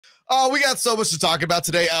Oh, we got so much to talk about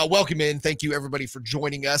today. Welcome in. Thank you, everybody, for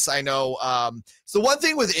joining us. I know. So one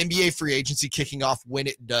thing with NBA free agency kicking off when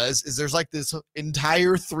it does is there's like this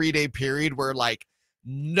entire 3-day period where like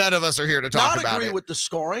none of us are here to talk about it. Not agree with the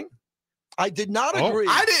scoring. I did not agree.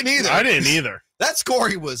 I didn't either. That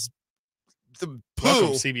scoring was the poo.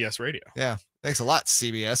 Welcome, CBS Radio. Yeah, thanks a lot,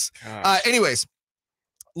 CBS. Anyways,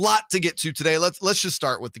 lot to get to today. Let's just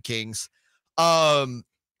start with the Kings.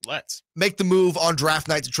 Let's make the move on draft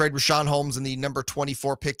night to trade Rashawn Holmes and the number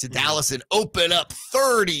 24 pick to Dallas and open up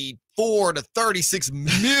 $34 to $36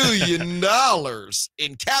 million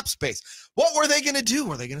in cap space. What were they going to do?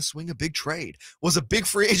 Were they going to swing a big trade? Was a big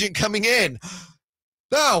free agent coming in?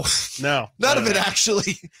 No, none of it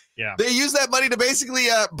actually. Yeah, they used that money to basically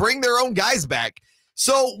bring their own guys back.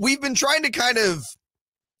 So we've been trying to kind of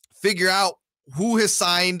figure out who has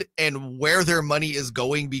signed and where their money is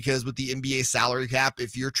going, because with the NBA salary cap,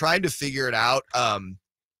 if you're trying to figure it out,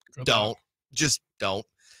 don't.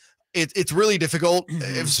 It's really difficult.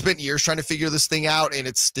 I've spent years trying to figure this thing out, and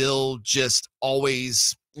it's still just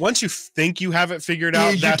always. Once you think you have it figured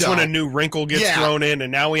out, that's when a new wrinkle gets thrown in, and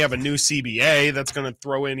now we have a new CBA that's going to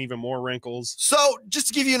throw in even more wrinkles. So just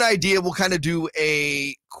to give you an idea, we'll kind of do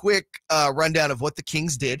a quick rundown of what the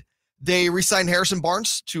Kings did. They re-signed Harrison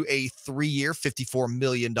Barnes to a 3-year, $54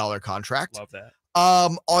 million contract. Love that.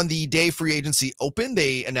 On the day free agency opened,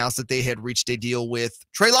 they announced that they had reached a deal with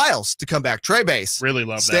Trey Lyles to come back. Trey base. Really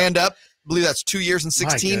love that. Stand up. I believe that's 2 years and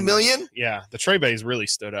 $16 million. Yeah, the Trey base really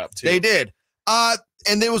stood up, too. They did.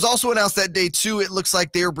 And it was also announced that day, too, it looks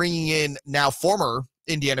like they're bringing in now former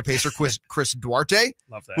Indiana Pacer Chris Duarte,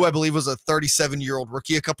 love that, who I believe was a 37-year-old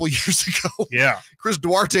rookie a couple years ago. Yeah. Chris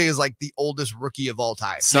Duarte is like the oldest rookie of all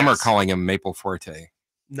time. Some are calling him Maple Forte.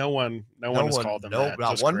 No one has called him that.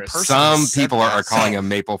 Not one person. Some people are calling him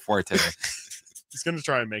Maple Forte. He's going to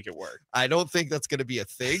try and make it work. I don't think that's going to be a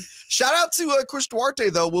thing. Shout out to Chris Duarte,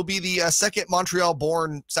 though, will be the second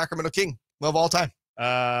Montreal-born Sacramento King of all time.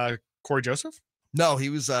 Corey Joseph? No, he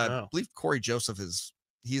was, I believe Corey Joseph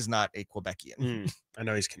he's not a Quebecian. I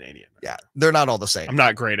know he's Canadian. Yeah, they're not all the same. I'm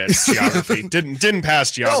not great at geography. didn't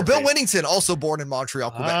pass geography. No, Bill Winnington, also born in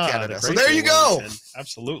Montreal, Quebec, Canada. So there you go. go.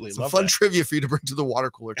 Absolutely. Some fun trivia for you to bring to the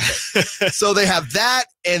water cooler today. So they have that,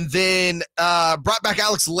 and then brought back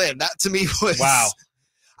Alex Lynn. That to me was wow.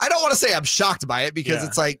 I don't want to say I'm shocked by it, because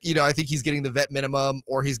it's like, I think he's getting the vet minimum,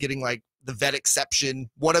 or he's getting like the vet exception,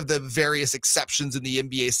 one of the various exceptions in the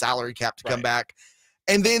NBA salary cap to come back.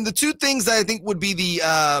 And then the two things that I think would be the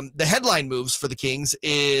headline moves for the Kings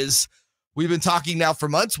is we've been talking now for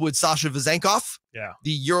months. Would Sasha Vezenkov,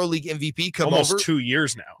 the EuroLeague MVP, come almost over? 2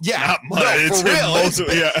 years now. Yeah, not much. No, for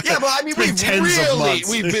real. Yeah, but I mean, we've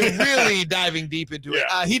been really diving deep into it.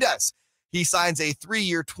 He does. He signs a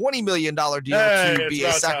 3-year, $20 million deal to be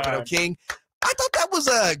a Sacramento King. I thought that was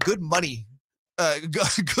a good money.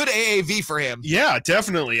 Good AAV for him. Yeah,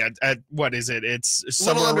 definitely. At what is it? It's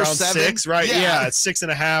somewhere around 6, right? Yeah, it's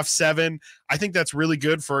 6.5, 7. I think that's really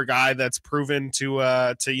good for a guy that's proven to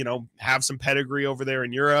have some pedigree over there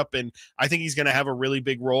in Europe, and I think he's going to have a really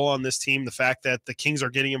big role on this team. The fact that the Kings are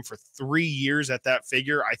getting him for 3 years at that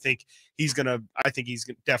figure, I think he's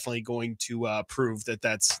definitely going to prove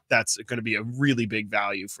that's going to be a really big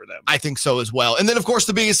value for them. I think so as well. And then, of course,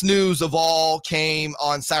 the biggest news of all came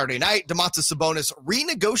on Saturday night. Domantas Sabonis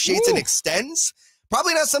renegotiates and extends.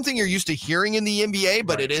 Probably not something you're used to hearing in the NBA,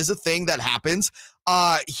 but it is a thing that happens.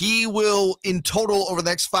 He will, in total, over the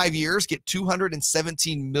next 5 years, get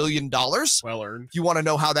 $217 million. Well earned. If you want to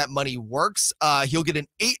know how that money works, he'll get an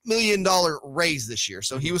 $8 million raise this year.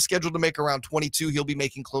 So he was scheduled to make around 22. He'll be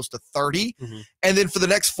making close to 30. And then for the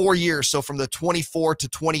next 4 years, so from the 24 to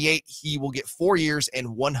 28, he will get 4 years and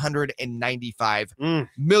 $195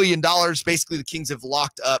 million. Basically, the Kings have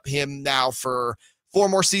locked up him now for 4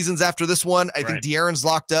 more seasons after this one. I think De'Aaron's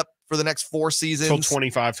locked up for the next 4 seasons. Till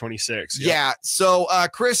 25, 26. Yeah. So,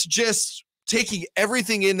 Chris, just taking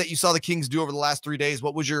everything in that you saw the Kings do over the last 3 days,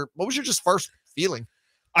 what was your just first feeling?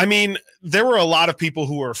 I mean, there were a lot of people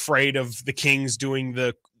who were afraid of the Kings doing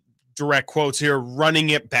the direct quotes here,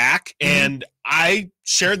 running it back. And I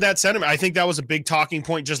shared that sentiment. I think that was a big talking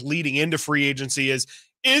point just leading into free agency is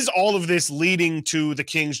all of this leading to the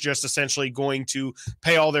Kings just essentially going to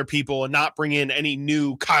pay all their people and not bring in any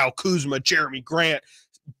new Kyle Kuzma, Jeremy Grant,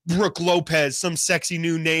 Brooke Lopez, some sexy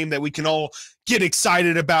new name that we can all get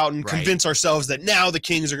excited about and convince ourselves that now the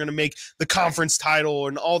Kings are going to make the conference title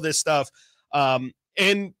and all this stuff.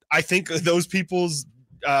 And I think those people's,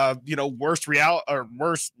 worst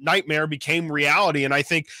nightmare became reality. And I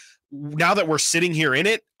think now that we're sitting here in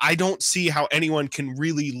it, I don't see how anyone can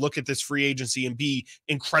really look at this free agency and be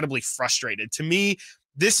incredibly frustrated. To me,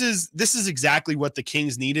 this is exactly what the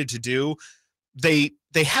Kings needed to do. They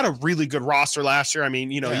had a really good roster last year. I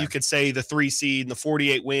mean, you could say the 3 seed and the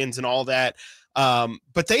 48 wins and all that.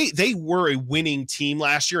 But they were a winning team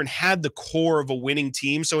last year and had the core of a winning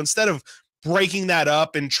team. So instead of breaking that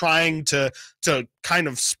up and trying to kind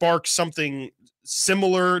of spark something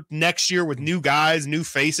similar next year with new guys, new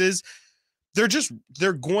faces,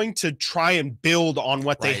 they're going to try and build on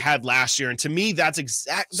what they had last year. And to me, that's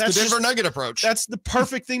the Denver Nugget approach. That's the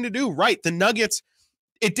perfect thing to do, right? The Nuggets,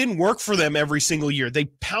 it didn't work for them every single year. They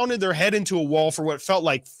pounded their head into a wall for what felt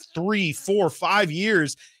like 3, 4, 5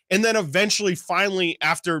 years. And then eventually, finally,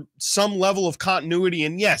 after some level of continuity,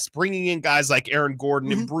 and yes, bringing in guys like Aaron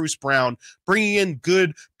Gordon and Bruce Brown, bringing in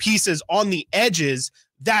good pieces on the edges,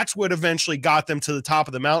 that's what eventually got them to the top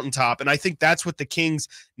of the mountaintop. And I think that's what the Kings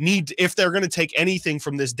need. If they're going to take anything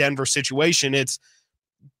from this Denver situation, it's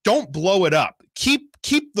don't blow it up. Keep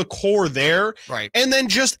the core there, right? And then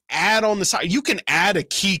just add on the side. You can add a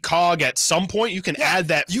key cog at some point. You can add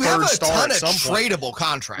that you third have a star ton at some of point. tradable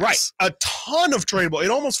contracts, right? A ton of tradable. It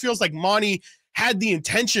almost feels like Monty had the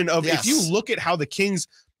intention of, if you look at how the Kings'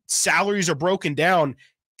 salaries are broken down,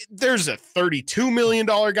 there's a $32 million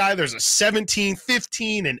guy, there's a 17,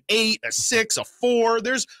 15, an 8, a 6, a 4.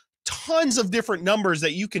 There's tons of different numbers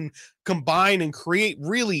that you can combine and create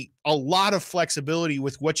really a lot of flexibility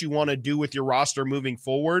with what you want to do with your roster moving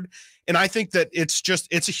forward. And I think that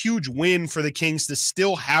it's a huge win for the Kings to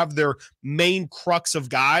still have their main crux of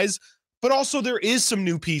guys, but also there is some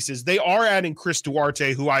new pieces. They are adding Chris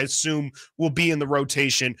Duarte, who I assume will be in the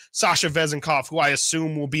rotation, Sasha Vezenkov, who I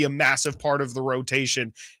assume will be a massive part of the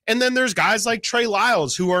rotation. And then there's guys like Trey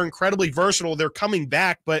Lyles, who are incredibly versatile. They're coming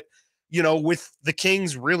back, but with the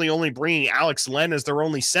Kings really only bringing Alex Len as their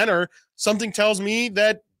only center, something tells me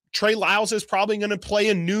that Trey Lyles is probably going to play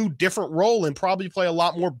a new, different role and probably play a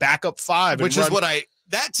lot more backup 5. Which is what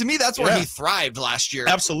to me, that's where he thrived last year.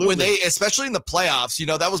 Absolutely. Especially in the playoffs,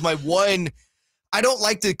 that was my one. I don't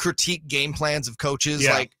like to critique game plans of coaches,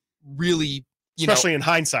 like really, especially in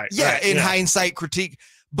hindsight. Yeah, right? Hindsight critique.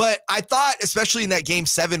 But I thought, especially in that game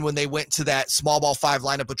 7, when they went to that small ball 5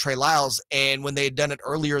 lineup with Trey Lyles, and when they had done it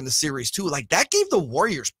earlier in the series too, like that gave the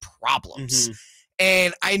Warriors problems.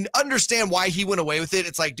 And I understand why he went away with it.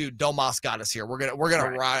 It's like, dude, Domas got us here. We're gonna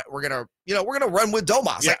run with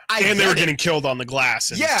Domas. Yeah. Like, and they were getting killed on the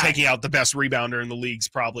glass and taking out the best rebounder in the league's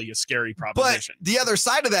probably a scary proposition. But the other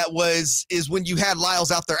side of that is when you had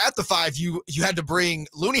Lyles out there at the 5, you had to bring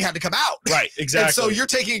Looney had to come out. Right, exactly. And so you're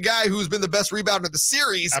taking a guy who's been the best rebounder of the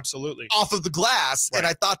series off of the glass. Right. And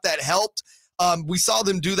I thought that helped. We saw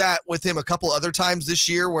them do that with him a couple other times this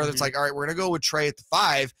year where it's like, all right, we're gonna go with Trey at the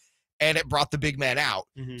 5. And it brought the big man out.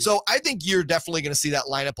 So I think you're definitely going to see that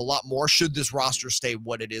lineup a lot more should this roster stay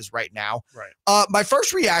what it is right now. Right. My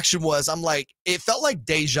first reaction was, I'm like, it felt like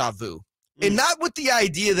deja vu. And not with the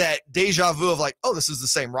idea that deja vu of like, oh, this is the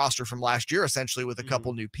same roster from last year, essentially with a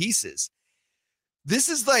couple new pieces. This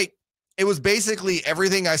is like, it was basically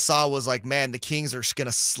everything I saw was like, man, the Kings are going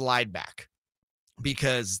to slide back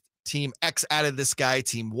because team X added this guy,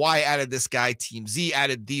 team Y added this guy, team Z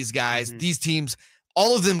added these guys, these teams,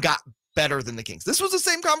 all of them got better than the Kings. This was the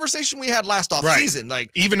same conversation we had last offseason. Like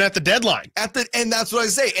even at the deadline. And that's what I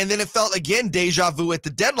say. And then it felt again deja vu at the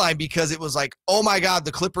deadline because it was like, oh my God,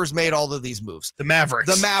 the Clippers made all of these moves. The Mavericks,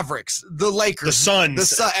 the Lakers, the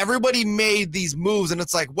Suns, everybody made these moves. And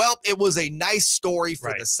it's like, well, it was a nice story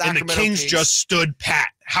for the Sacramento Kings just stood pat.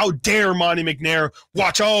 How dare Monty McNair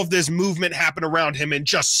watch all of this movement happen around him and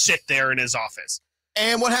just sit there in his office?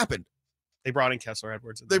 And what happened? They brought in Kessler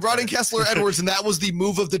Edwards. They brought in Kessler Edwards, and that was the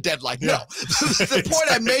move of the deadline. No, the point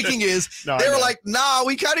I'm making is they were like, nah,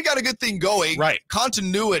 we kind of got a good thing going. Right.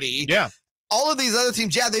 Continuity. Yeah. All of these other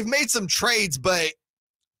teams, they've made some trades, but,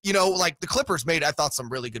 like the Clippers made, I thought, some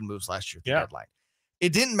really good moves last year at the deadline.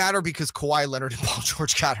 It didn't matter because Kawhi Leonard and Paul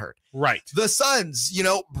George got hurt. Right. The Suns,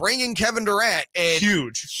 bringing Kevin Durant. And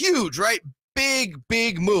huge, right?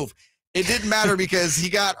 Big move. It didn't matter because he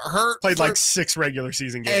got hurt. Played like 6 regular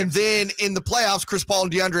season games. And then in the playoffs, Chris Paul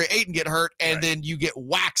and DeAndre Ayton get hurt, and then you get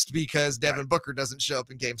waxed because Devin Booker doesn't show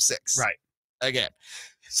up in game 6. Right. Again.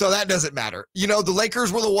 So that doesn't matter. The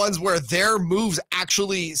Lakers were the ones where their moves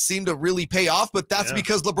actually seemed to really pay off, but that's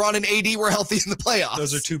because LeBron and AD were healthy in the playoffs.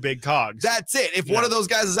 Those are 2 big cogs. That's it. If one of those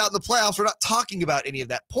guys is out in the playoffs, we're not talking about any of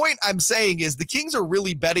that. Point I'm saying is the Kings are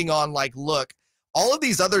really betting on, like, look, all of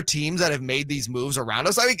these other teams that have made these moves around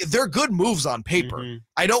us, I mean, they're good moves on paper.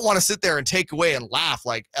 I don't want to sit there and take away and laugh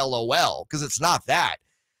like LOL because it's not that.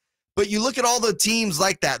 But you look at all the teams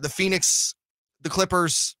like that, the Phoenix, the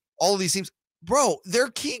Clippers, all of these teams, bro, their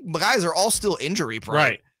key guys are all still injury prone.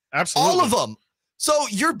 Right. Absolutely. All of them. So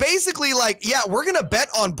you're basically like, yeah, we're going to bet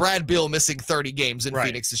on Brad Beal missing 30 games in Right.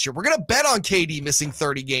 Phoenix this year. We're going to bet on KD missing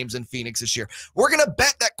 30 games in Phoenix this year. We're going to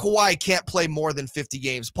bet that Kawhi can't play more than 50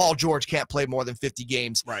 games. Paul George can't play more than 50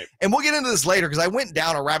 games. Right. And we'll get into this later because I went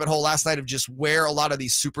down a rabbit hole last night of just where a lot of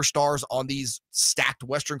these superstars on these stacked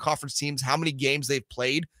Western Conference teams, how many games they've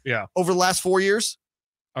played over the last 4 years.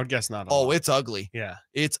 I would guess not. Oh, it's ugly. Yeah.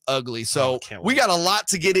 It's ugly. So can't we wait. got a lot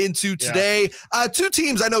to get into today. Two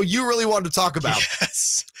teams I know you really wanted to talk about.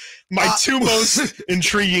 Yes. My two most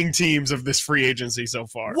intriguing teams of this free agency so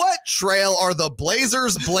far. What trail are the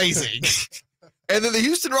Blazers blazing? And then the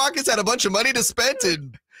Houston Rockets had a bunch of money to spend,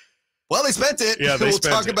 and, well, they spent it. Yeah, we'll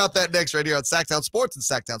spent talk it. about that next right here on Sactown Sports and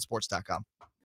SactownSports.com.